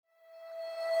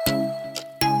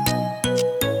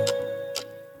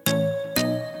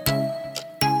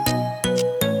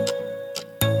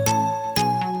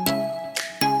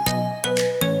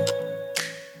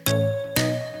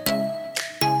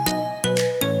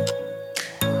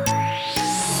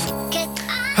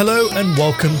Hello and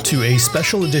welcome to a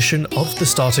special edition of the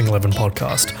Starting 11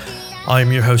 podcast.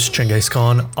 I'm your host Cengiz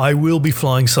Khan. I will be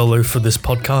flying solo for this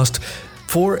podcast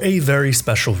for a very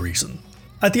special reason.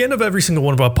 At the end of every single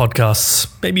one of our podcasts,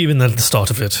 maybe even at the start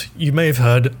of it, you may have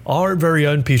heard our very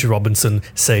own Peter Robinson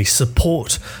say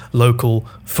support local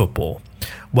football.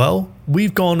 Well,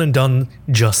 we've gone and done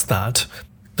just that.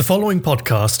 The following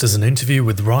podcast is an interview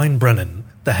with Ryan Brennan,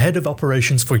 the head of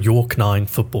operations for York 9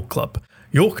 Football Club.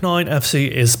 York 9 FC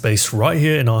is based right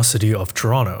here in our city of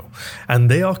Toronto,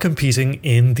 and they are competing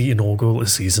in the inaugural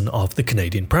season of the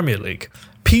Canadian Premier League.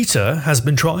 Peter has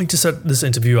been trying to set this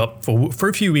interview up for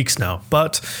a few weeks now,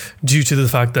 but due to the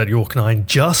fact that York 9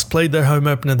 just played their home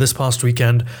opener this past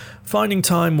weekend, finding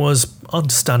time was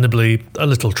understandably a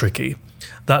little tricky.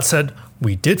 That said,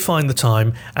 we did find the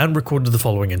time and recorded the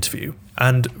following interview.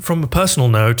 And from a personal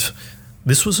note,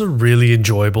 this was a really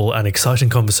enjoyable and exciting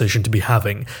conversation to be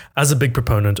having as a big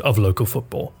proponent of local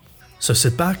football. So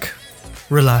sit back,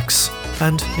 relax,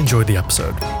 and enjoy the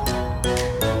episode.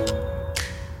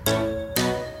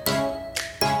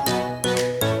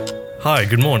 Hi,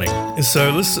 good morning. So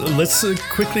let's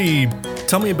quickly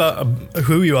tell me about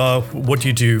who you are, what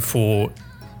you do for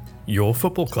your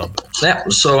football club. Yeah,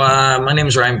 so my name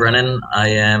is Ryan Brennan. I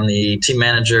am the team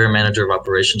manager of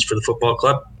operations for the football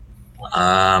club.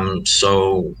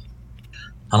 So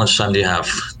how much time do you have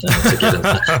to get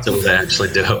into what I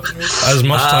actually do? As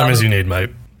much time as you need, mate.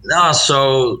 No,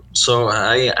 so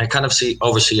I kind of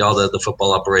oversee all the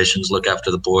football operations, look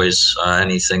after the boys,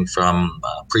 anything from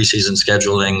preseason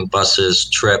scheduling, buses,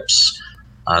 trips,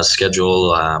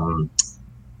 schedule,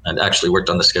 and actually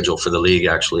worked on the schedule for the league,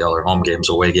 actually all our home games,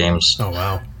 away games. Oh,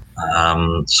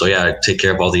 wow. So yeah, I take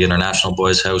care of all the international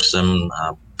boys, host them,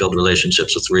 build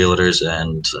relationships with realtors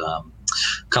and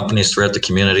companies throughout the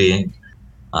community.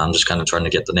 I'm just kind of trying to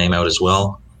get the name out as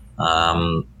well.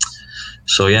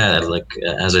 So yeah, like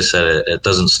as I said, it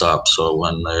doesn't stop. So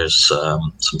when there's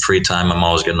some free time, I'm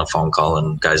always getting a phone call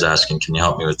and guys asking, can you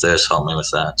help me with this, help me with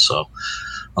that? So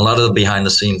a lot of the behind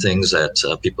the scene things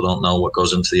that people don't know what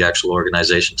goes into the actual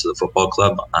organization to the football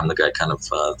club. I'm the guy kind of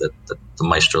the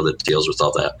maestro that deals with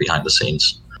all that behind the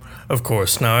scenes. Of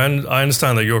course. Now, and I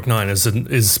understand that York 9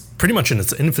 is pretty much in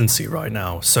its infancy right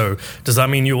now. So does that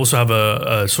mean you also have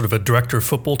a sort of a director of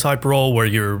football type role where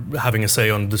you're having a say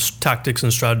on the tactics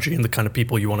and strategy and the kind of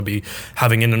people you want to be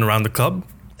having in and around the club?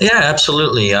 Yeah,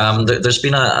 absolutely. There's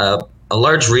been a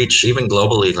large reach, even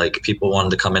globally, like people wanted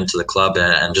to come into the club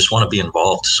and just want to be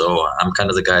involved. So I'm kind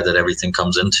of the guy that everything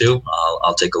comes into.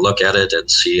 I'll take a look at it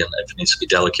and see if it needs to be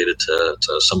delegated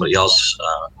to somebody else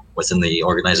within the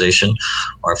organization,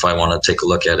 or if I want to take a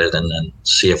look at it and then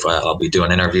see if I'll be doing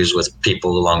interviews with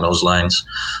people along those lines.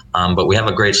 But we have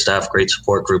a great staff, great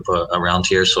support group around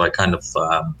here. So I kind of,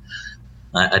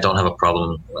 I don't have a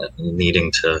problem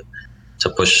needing to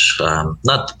push,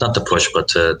 not to push, but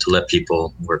to let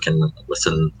people work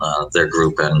within their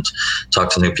group and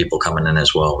talk to new people coming in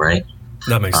as well, right?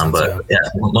 That makes sense. But yeah,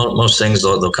 most things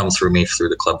they'll come through me through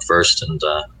the club first, and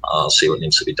I'll see what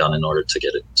needs to be done in order to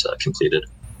get it completed.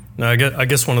 Now, I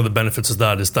guess one of the benefits of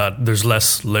that is that there's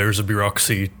less layers of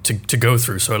bureaucracy to go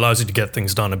through, so it allows you to get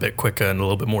things done a bit quicker and a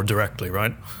little bit more directly,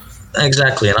 right?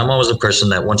 Exactly, and I'm always a person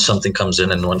that once something comes in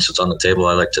and once it's on the table,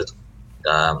 I like to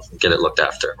get it looked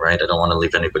after, right? I don't want to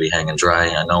leave anybody hanging dry.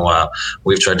 I know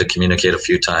we've tried to communicate a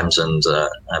few times, and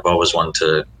I've always wanted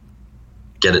to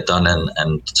get it done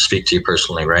and speak to you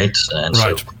personally, right? And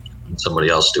right. So somebody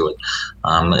else do it,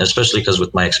 especially because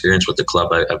with my experience with the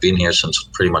club, I've been here since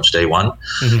pretty much day one.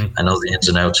 Mm-hmm. I know the ins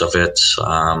and outs of it,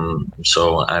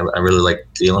 so I really like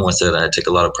dealing with it. I take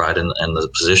a lot of pride in the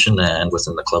position and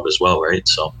within the club as well, right?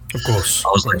 So of course, I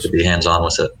always like to be hands-on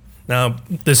with it. Now,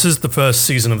 this is the first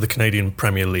season of the Canadian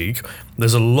Premier League.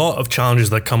 There's a lot of challenges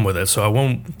that come with it, so I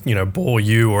won't, bore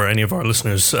you or any of our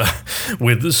listeners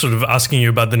with sort of asking you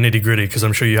about the nitty-gritty, because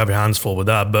I'm sure you have your hands full with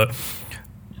that. But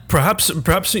perhaps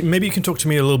maybe you can talk to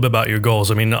me a little bit about your goals.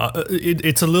 I mean,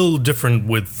 it's a little different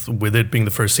with it being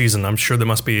the first season. I'm sure there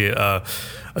must be a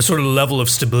sort of level of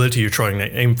stability you're trying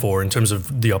to aim for in terms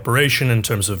of the operation, in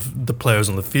terms of the players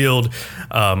on the field,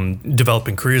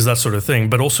 developing careers, that sort of thing.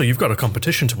 But also you've got a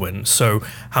competition to win. So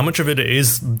how much of it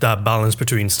is that balance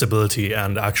between stability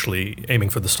and actually aiming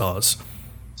for the stars?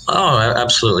 Oh,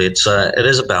 absolutely. It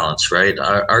is a balance, right?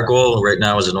 Our goal right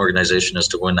now as an organization is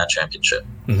to win that championship.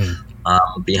 Mm-hmm.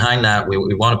 Behind that,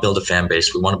 we want to build a fan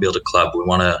base. We want to build a club. We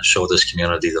want to show this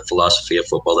community the philosophy of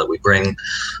football that we bring,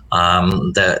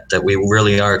 that we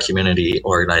really are a community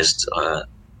organization.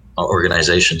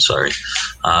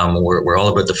 We're all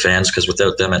about the fans, because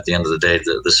without them, at the end of the day,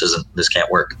 this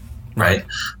can't work, right?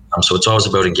 So it's always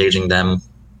about engaging them,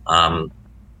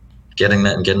 getting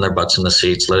their butts in the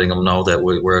seats, letting them know that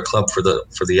we're a club for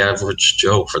the average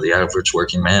Joe, for the average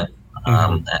working man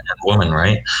and woman,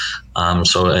 right?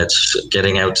 So it's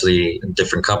getting out to the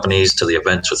different companies, to the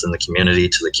events within the community,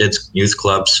 to the kids' youth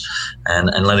clubs,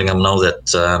 and letting them know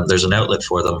that there's an outlet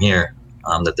for them here,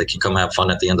 that they can come have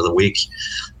fun at the end of the week,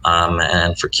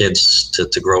 and for kids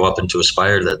to grow up and to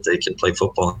aspire that they can play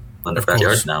football in their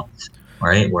backyard now.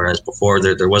 Right. Whereas before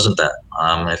there wasn't that.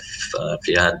 If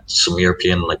you had some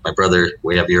European, like my brother,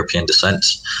 we have European descent.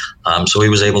 So he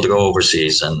was able to go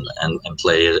overseas and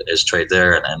play his trade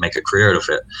there and make a career out of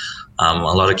it. A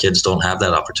lot of kids don't have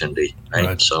that opportunity.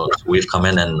 Right. So we've come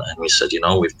in and we said,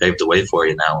 we've paved the way for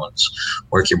you now. Let's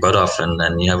work your butt off and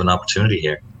then you have an opportunity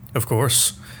here. Of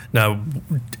course. Now,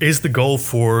 is the goal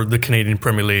for the Canadian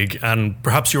Premier League and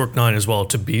perhaps York 9 as well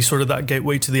to be sort of that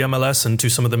gateway to the MLS and to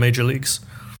some of the major leagues?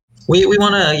 We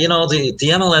want to, the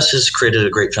MLS has created a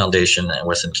great foundation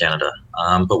within Canada,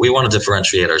 but we want to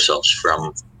differentiate ourselves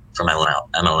from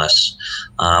MLS.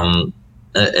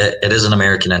 It is an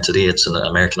American entity; it's an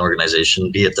American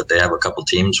organization. Be it that they have a couple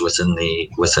teams within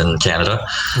Canada,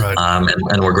 right.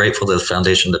 And we're grateful to the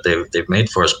foundation that they've made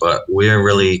for us. But we're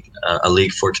really a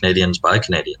league for Canadians by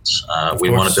Canadians. We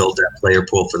want to build that player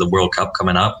pool for the World Cup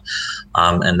coming up,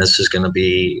 and this is going to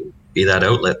be that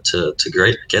outlet to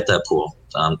get that pool.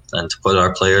 And to put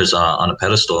our players on a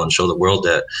pedestal and show the world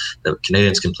that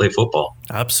Canadians can play football.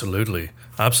 Absolutely.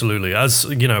 As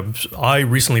you know, I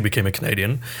recently became a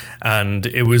Canadian, and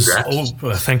it was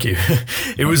thank you.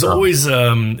 It was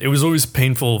always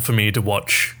painful for me to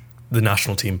watch the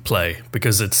national team play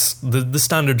because it's the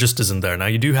standard just isn't there. Now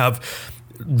you do have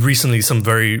recently some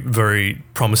very, very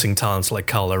promising talents like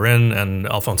Kyle Larin and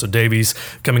Alphonso Davies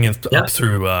coming in up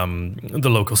through the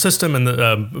local system and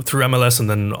through MLS, and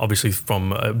then obviously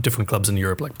from different clubs in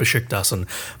Europe like Besiktas and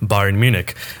Bayern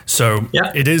Munich. So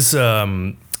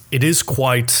it is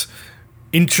quite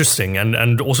interesting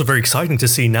and also very exciting to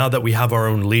see now that we have our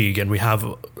own league and we have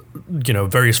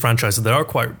various franchises that are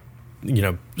quite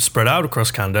spread out across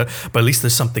Canada, but at least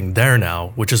there's something there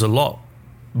now, which is a lot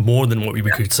more than what we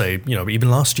could say, even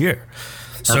last year.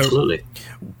 So absolutely.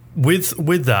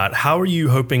 With that, how are you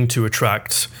hoping to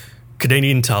attract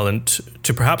Canadian talent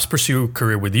to perhaps pursue a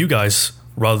career with you guys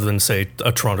rather than, say,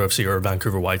 a Toronto FC or a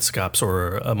Vancouver Whitecaps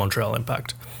or a Montreal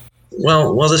Impact?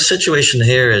 Well, the situation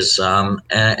here is, and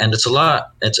it's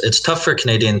it's tough for a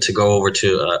Canadian to go over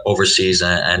to overseas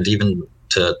and even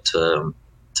to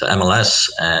MLS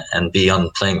and be on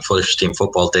playing first team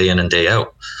football day in and day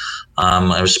out.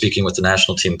 I was speaking with the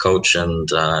national team coach and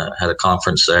had a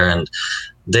conference there, and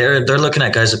they're looking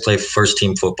at guys that play first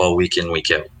team football week in, week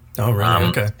out. Oh, right.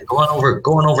 Okay.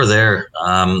 Going over there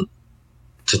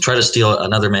to try to steal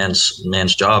another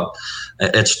man's job,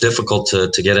 it's difficult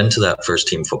to get into that first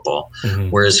team football. Mm-hmm.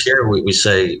 Whereas here we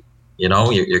say,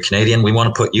 you're Canadian. We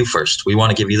want to put you first. We want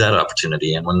to give you that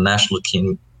opportunity. And when the national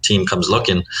team comes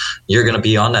looking, you're going to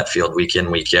be on that field week in,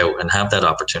 week out and have that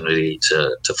opportunity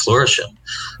to flourish in.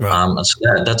 Right. And so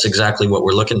that's exactly what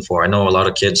we're looking for. I know a lot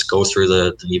of kids go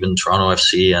through even Toronto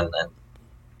FC and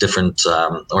different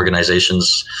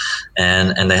organizations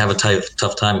and they have a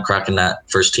tough time cracking that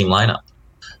first team lineup.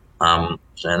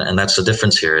 And that's the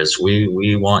difference here is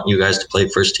we want you guys to play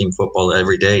first team football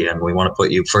every day, and we want to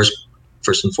put you first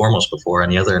and foremost before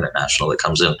any other international that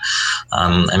comes in.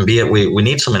 And be it we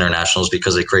need some internationals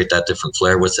because they create that different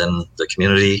flair within the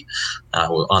community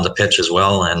on the pitch as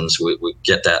well, and we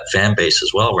get that fan base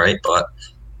as well, right? But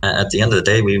at the end of the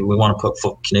day, we want to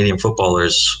put Canadian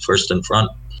footballers first in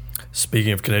front.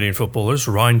 Speaking of Canadian footballers,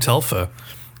 Ryan Telfer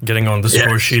getting on the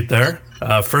score sheet there.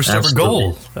 First ever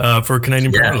goal for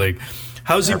Canadian Premier League.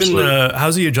 How's he been?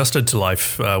 How's he adjusted to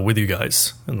life with you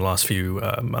guys in the last few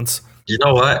months? You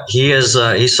know what? He is.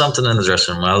 He's something in the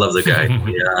dressing room. I love the guy.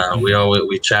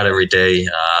 We chat every day.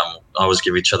 Always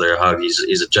give each other a hug.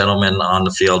 He's a gentleman on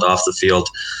the field, off the field,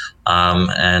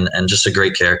 and just a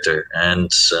great character.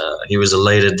 And he was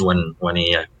elated when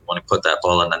he put that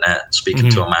ball in the net. Speaking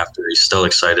to him after, he's still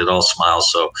excited, all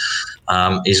smiles. So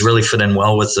he's really fit in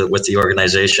well with the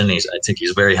organization. I think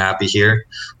he's very happy here,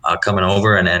 coming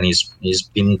over, and he's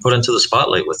been put into the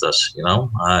spotlight with us.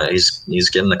 He's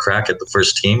getting the crack at the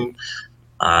first team,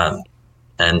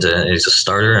 and he's a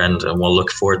starter, and we'll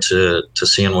look forward to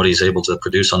seeing what he's able to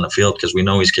produce on the field because we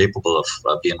know he's capable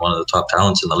of being one of the top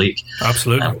talents in the league.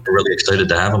 Absolutely, and we're really excited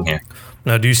to have him here.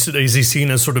 Now, is he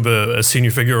seen as sort of a senior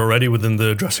figure already within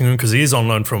the dressing room? Because he is on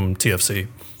loan from TFC.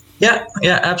 Yeah,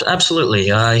 absolutely.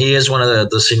 He is one of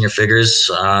the senior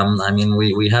figures.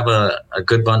 We have a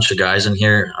good bunch of guys in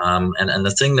here. And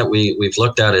the thing that we've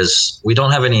looked at is we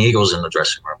don't have any egos in the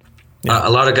dressing room.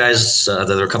 A lot of guys that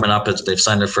are coming up, they've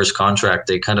signed their first contract.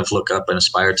 They kind of look up and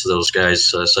aspire to those guys,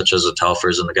 such as the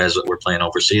Telfers and the guys that we're playing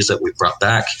overseas that we brought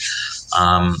back.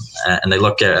 And they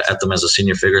look at them as a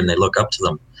senior figure and they look up to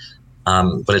them.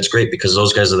 But it's great because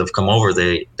those guys that have come over,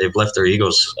 they've left their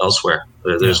egos elsewhere.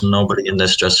 There's nobody in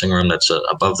this dressing room that's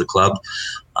above the club.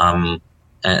 And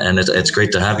it's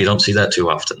great to have. You don't see that too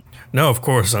often. No, of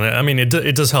course. And I mean,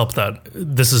 it does help that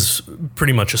this is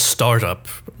pretty much a startup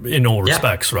in all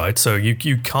respects, right? So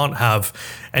you can't have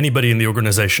anybody in the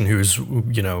organization who's,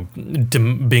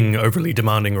 being overly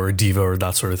demanding or a diva or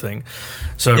that sort of thing.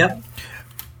 So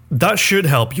that should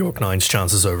help York Nine's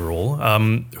chances overall.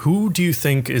 Who do you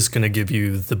think is going to give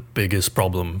you the biggest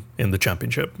problem in the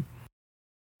championship?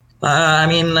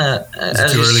 As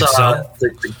you saw,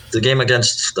 the game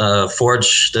against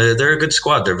Forge, they're a good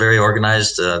squad. They're very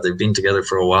organized. They've been together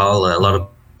for a while. A lot of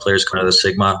players come out of the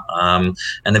Sigma,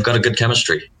 and they've got a good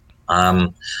chemistry.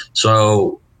 And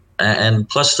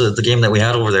plus the game that we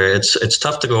had over there, it's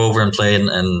tough to go over and play in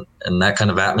that kind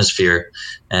of atmosphere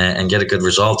and get a good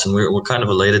result. And we're kind of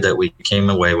elated that we came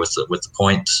away with the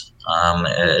points.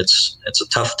 It's a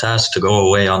tough task to go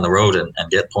away on the road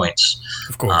and get points.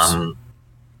 Of course.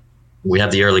 We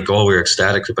had the early goal. We were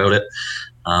ecstatic about it.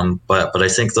 But I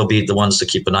think they'll be the ones to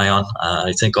keep an eye on.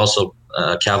 I think also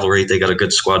Cavalry, they got a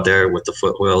good squad there with the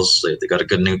footwheels. They got a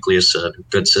good nucleus, a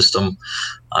good system.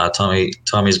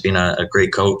 Tommy's been a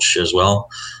great coach as well.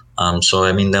 So,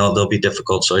 I mean, they'll be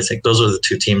difficult. So I think those are the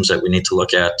two teams that we need to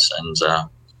look at. And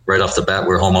right off the bat,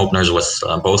 we're home openers with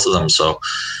both of them. So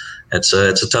it's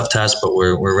a tough task, but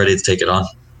we're ready to take it on.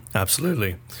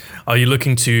 Absolutely. Are you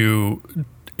looking to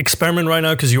experiment right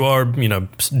now because you are,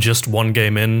 just one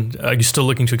game in? Are you still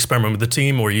looking to experiment with the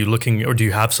team, or do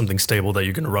you have something stable that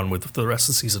you're going to run with for the rest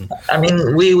of the season? I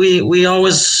mean, we're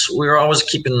always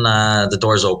keeping the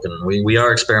doors open. We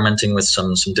are experimenting with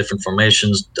some different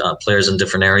formations, players in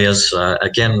different areas.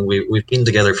 Again, we've been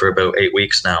together for about 8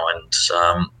 weeks now,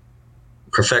 and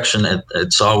perfection,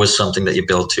 it's always something that you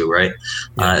build to, right?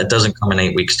 It doesn't come in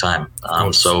 8 weeks' time.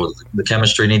 So the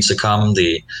chemistry needs to come.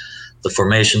 The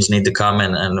formations need to come,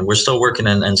 and we're still working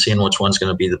and seeing which one's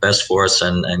going to be the best for us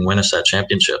and win us that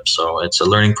championship. So it's a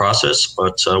learning process,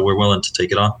 but we're willing to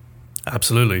take it on.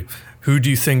 Absolutely. Who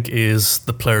do you think is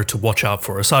the player to watch out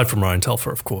for, aside from Ryan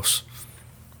Telfer, of course?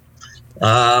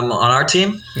 On our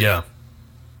team? Yeah.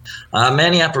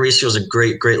 Manny Aparicio is a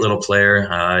great little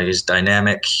player. He's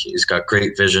dynamic. He's got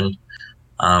great vision.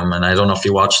 And I don't know if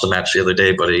you watched the match the other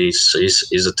day, but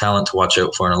he's a talent to watch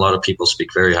out for, and a lot of people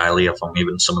speak very highly of him.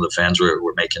 Even some of the fans were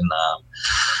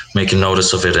making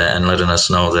notice of it and letting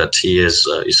us know that he's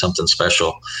something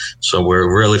special. So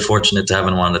we're really fortunate to have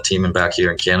him on the team and back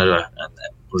here in Canada and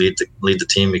lead the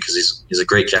team, because he's a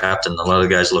great captain. A lot of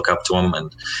guys look up to him,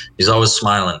 and he's always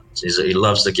smiling. He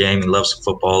loves the game. He loves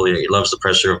football. He loves the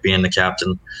pressure of being the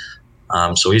captain.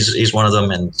 So he's one of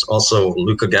them, and also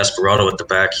Luca Gasparotto at the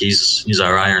back. He's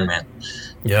our Iron Man.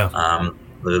 Yeah.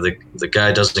 The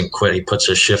guy doesn't quit. He puts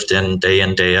his shift in,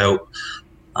 day out.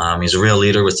 He's a real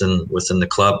leader within the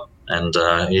club, and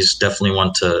he's definitely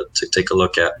one to take a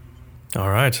look at. All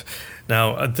right.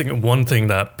 Now, I think one thing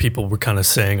that people were kind of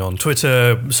saying on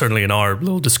Twitter, certainly in our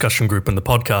little discussion group in the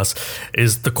podcast,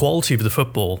 is the quality of the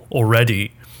football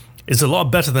already is a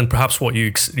lot better than perhaps what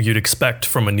you'd expect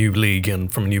from a new league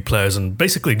and from new players, and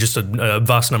basically just a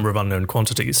vast number of unknown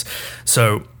quantities.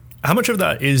 So how much of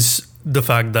that is the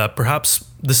fact that perhaps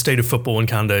the state of football in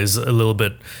Canada is a little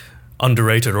bit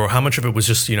underrated, or how much of it was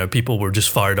just, people were just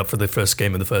fired up for their first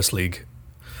game in the first league?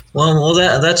 Well,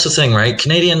 that's the thing, right?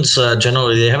 Canadians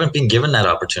generally, they haven't been given that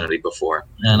opportunity before.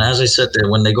 And as I said,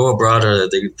 when they go abroad or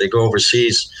they go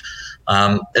overseas,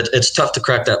 it's tough to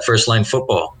crack that first line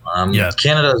football.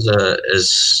 Canada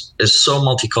is so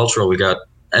multicultural. We got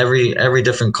every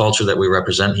different culture that we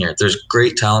represent here. There's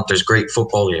great talent. There's great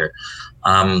football here.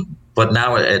 But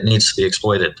now it needs to be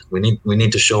exploited. We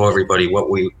need to show everybody what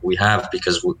we have,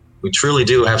 because we truly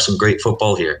do have some great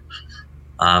football here.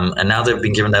 And now they've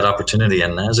been given that opportunity.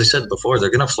 And as I said before, they're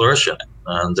going to flourish in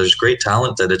it. There's great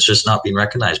talent that it's just not been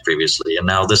recognized previously. And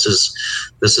now this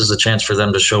is a chance for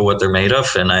them to show what they're made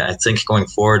of. And I think going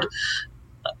forward,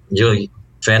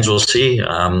 fans will see,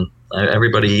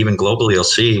 everybody, even globally, will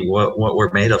see what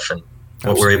we're made of and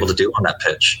what we're able to do on that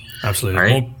pitch. Absolutely.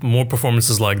 Right? More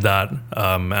performances like that.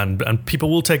 And people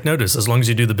will take notice as long as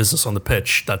you do the business on the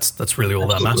pitch. That's really all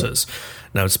that matters.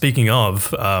 Now, speaking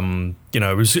of,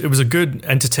 it was a good,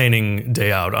 entertaining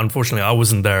day out. Unfortunately, I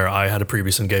wasn't there. I had a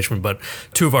previous engagement, but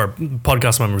two of our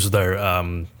podcast members were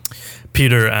there.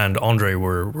 Peter and Andre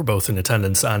were both in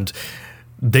attendance, and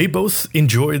they both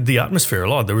enjoyed the atmosphere a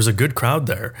lot. There was a good crowd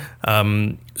there.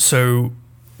 So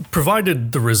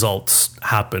provided the results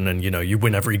happen and, you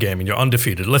win every game and you're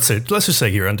undefeated. Let's just say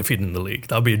you're undefeated in the league.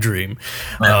 That'll be a dream.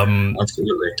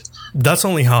 Absolutely. That's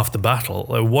only half the battle.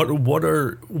 What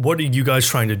are you guys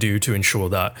trying to do to ensure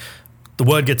that the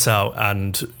word gets out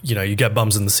and, you get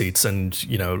bums in the seats and,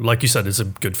 like you said, it's a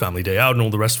good family day out and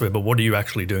all the rest of it, but what are you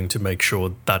actually doing to make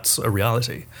sure that's a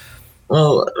reality?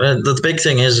 Well, the big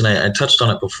thing is, and I touched on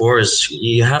it before, is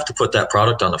you have to put that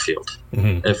product on the field.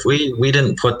 Mm-hmm. If we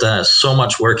didn't put so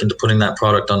much work into putting that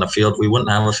product on the field, we wouldn't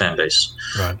have a fan base.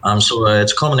 Right. So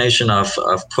it's a combination of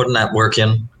putting that work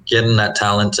in, getting that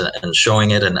talent and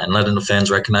showing it and letting the fans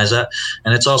recognize that.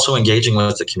 And it's also engaging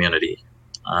with the community.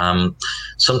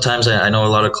 Sometimes I know a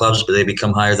lot of clubs, but they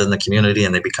become higher than the community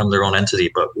and they become their own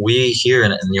entity. But we here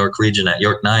in the York region at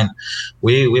York 9,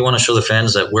 we want to show the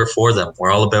fans that we're for them.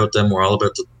 We're all about them. We're all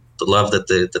about the love that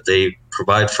they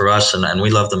provide for us, and we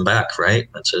love them back, right?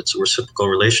 It's a reciprocal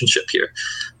relationship here.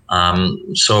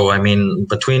 So, I mean,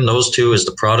 between those two is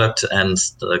the product and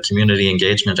the community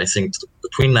engagement. I think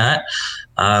between that,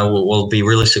 we'll be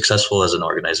really successful as an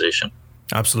organization.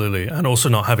 Absolutely. And also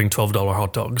not having $12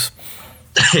 hot dogs.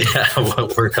 Yeah, we'll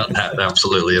work on that.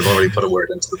 Absolutely. I've already put a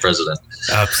word into the president.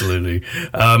 Absolutely.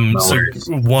 So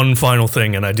one final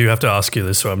thing, and I do have to ask you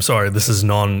this, so I'm sorry, this is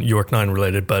non-York 9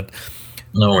 related, but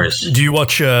no worries. Do you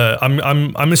watch,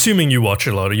 I'm assuming you watch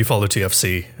a lot, or you follow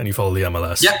TFC and you follow the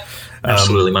MLS? Yeah,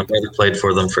 absolutely. My brother played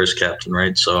for them first captain,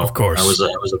 right? So of course. I was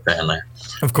a fan there.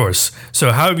 Of course.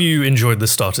 So how have you enjoyed the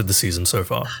start of the season so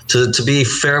far? To be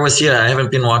fair with you, I haven't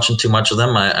been watching too much of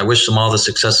them. I wish them all the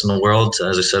success in the world.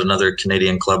 As I said, another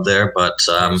Canadian club there, but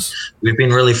we've been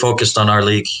really focused on our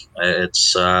league.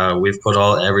 It's we've put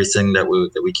everything that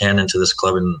we can into this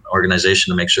club and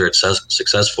organization to make sure it's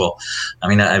successful. I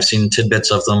mean, I've seen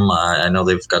tidbits of them. I know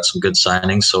they've got some good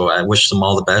signings, so I wish them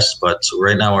all the best. But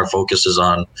right now, our focus is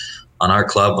on our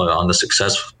club, on the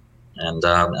success, and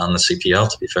on the CPL.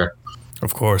 To be fair.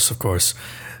 Of course.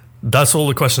 That's all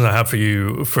the questions I have for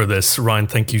you for this. Ryan,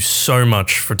 thank you so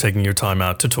much for taking your time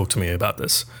out to talk to me about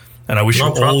this. And I wish you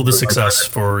all the success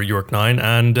for York 9.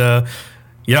 And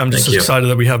I'm just excited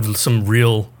that we have some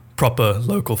real, proper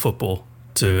local football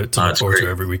to look forward to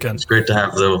every weekend. It's great to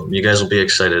have, though. You guys will be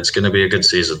excited. It's going to be a good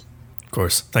season. Of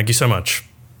course. Thank you so much.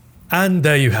 And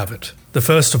there you have it. The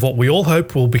first of what we all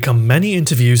hope will become many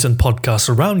interviews and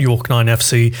podcasts around York 9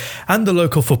 FC and the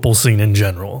local football scene in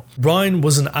general. Ryan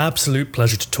was an absolute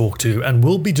pleasure to talk to, and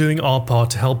we'll be doing our part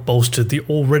to help bolster the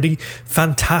already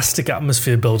fantastic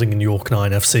atmosphere building in York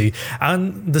 9 FC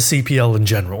and the CPL in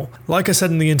general. Like I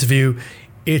said in the interview,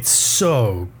 it's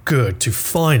so good to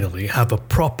finally have a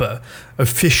proper,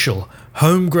 official,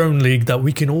 homegrown league that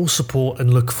we can all support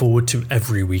and look forward to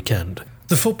every weekend.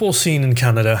 The football scene in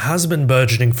Canada has been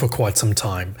burgeoning for quite some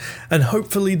time, and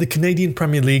hopefully the Canadian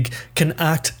Premier League can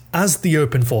act as the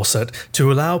open faucet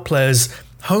to allow players,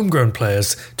 homegrown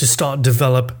players, to start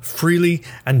develop freely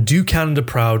and do Canada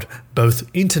proud both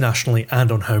internationally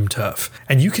and on home turf.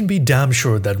 And you can be damn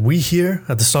sure that we here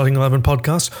at the Starting 11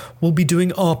 podcast will be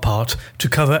doing our part to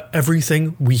cover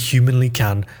everything we humanly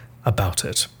can about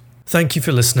it. Thank you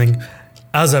for listening.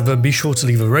 As ever, be sure to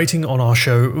leave a rating on our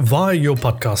show via your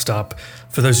podcast app.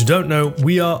 For those who don't know,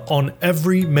 we are on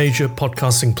every major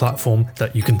podcasting platform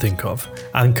that you can think of.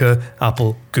 Anchor,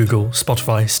 Apple, Google,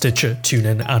 Spotify, Stitcher,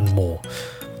 TuneIn, and more.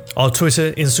 Our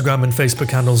Twitter, Instagram, and Facebook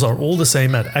handles are all the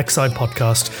same at XI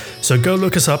Podcast, so go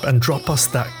look us up and drop us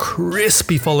that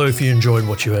crispy follow if you enjoyed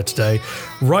what you heard today,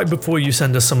 right before you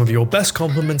send us some of your best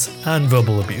compliments and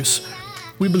verbal abuse.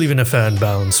 We believe in a fair and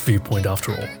balanced viewpoint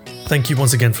after all. Thank you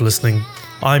once again for listening.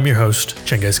 I'm your host,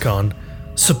 Cengiz Khan.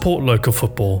 Support local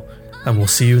football, and we'll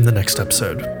see you in the next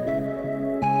episode.